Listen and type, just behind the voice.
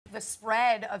the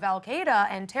spread of al-Qaeda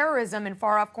and terrorism in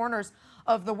far-off corners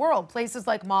of the world, places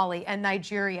like Mali and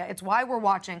Nigeria. It's why we're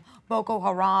watching Boko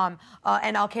Haram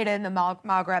and al-Qaeda in the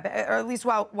Maghreb, or at least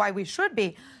why we should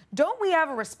be. Don't we have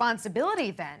a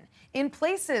responsibility then in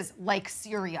places like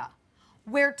Syria,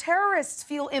 where terrorists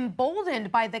feel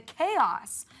emboldened by the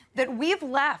chaos that we've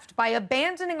left by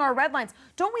abandoning our red lines?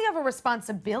 Don't we have a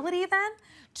responsibility then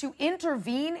to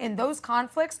intervene in those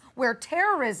conflicts where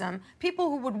terrorism, people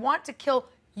who would want to kill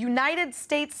United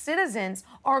States citizens,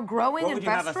 are growing and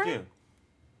festering? What would you have us do?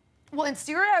 Well, in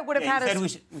Syria, I would have had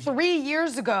us 3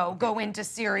 years ago go into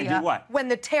Syria. And do what? When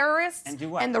the terrorists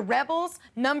and the rebels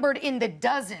numbered in the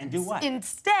dozens. And do what?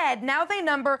 Instead, now they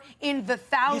number in the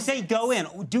thousands. You say go in.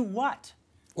 Do what?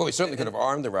 Well, we certainly could have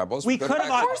armed the rebels. We could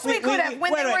have. Of course we could have.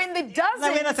 When they were in the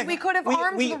dozens, we could have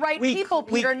armed the right people,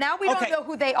 Peter. Now we don't know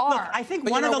who they are. Look, I think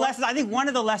one of the lessons. I think one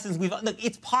of the lessons we've look.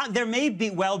 There may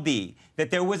well be that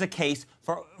there was a case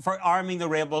for arming the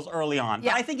rebels early on.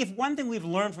 Yeah. But I think if one thing we've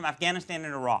learned from Afghanistan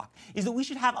and Iraq is that we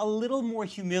should have a little more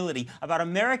humility about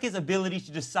America's ability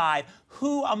to decide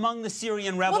who among the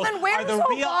Syrian rebels are the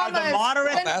real, are the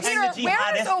moderates and the jihadists.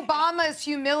 Where is Obama's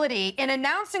humility in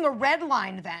announcing a red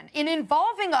line then, in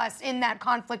involving us in that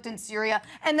conflict in Syria,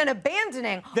 and then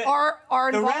abandoning our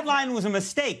involvement? The red line was a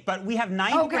mistake, but we have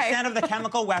 90% of the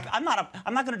chemical weapons. I'm not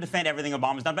going to defend everything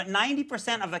Obama's done, but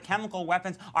 90% of the chemical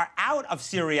weapons are out of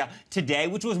Syria today,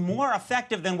 which was more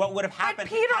effective than what would have happened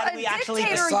had we actually...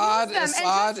 Assad,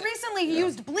 and just recently he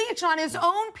used bleach on his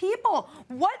own people.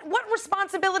 What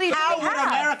responsibility do they have?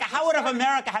 How would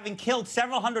America, having killed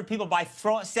several hundred people by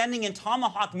sending in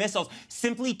Tomahawk missiles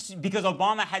simply because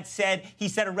Obama had said, he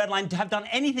set a red line, to have done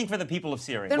anything for the people of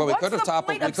Syria? Well, we could have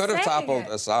toppled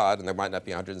Assad, and there might not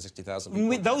be 160,000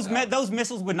 people. Those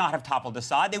missiles would not have toppled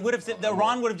Assad. They would have.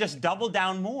 Iran would have just doubled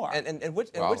down more. And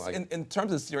in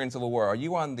terms of the Syrian civil war, are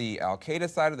you on the al-Qaeda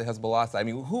side or the Hezbollah side? I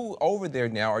mean, who over there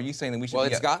now are you saying that we should? Well,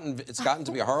 it's gotten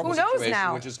to be a horrible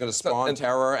situation, which is going to spawn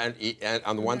terror and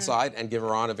on the one side and give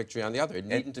Iran a victory on the other. It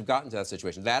needn't have gotten to that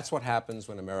situation. That's what happens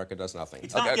when America does nothing.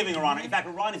 It's not giving Iran. In fact,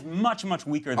 Iran is much, much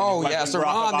weaker than yes,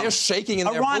 Iran. They're shaking in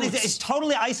their boots. Iran is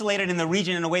totally isolated in the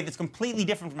region in a way that's completely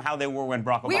different from how they were when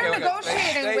Barack Obama. We are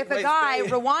negotiating with a guy,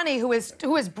 Rouhani, who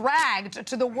has bragged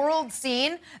to the world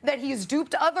scene that he's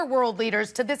duped other world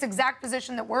leaders to this exact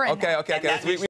position that we're in. Okay.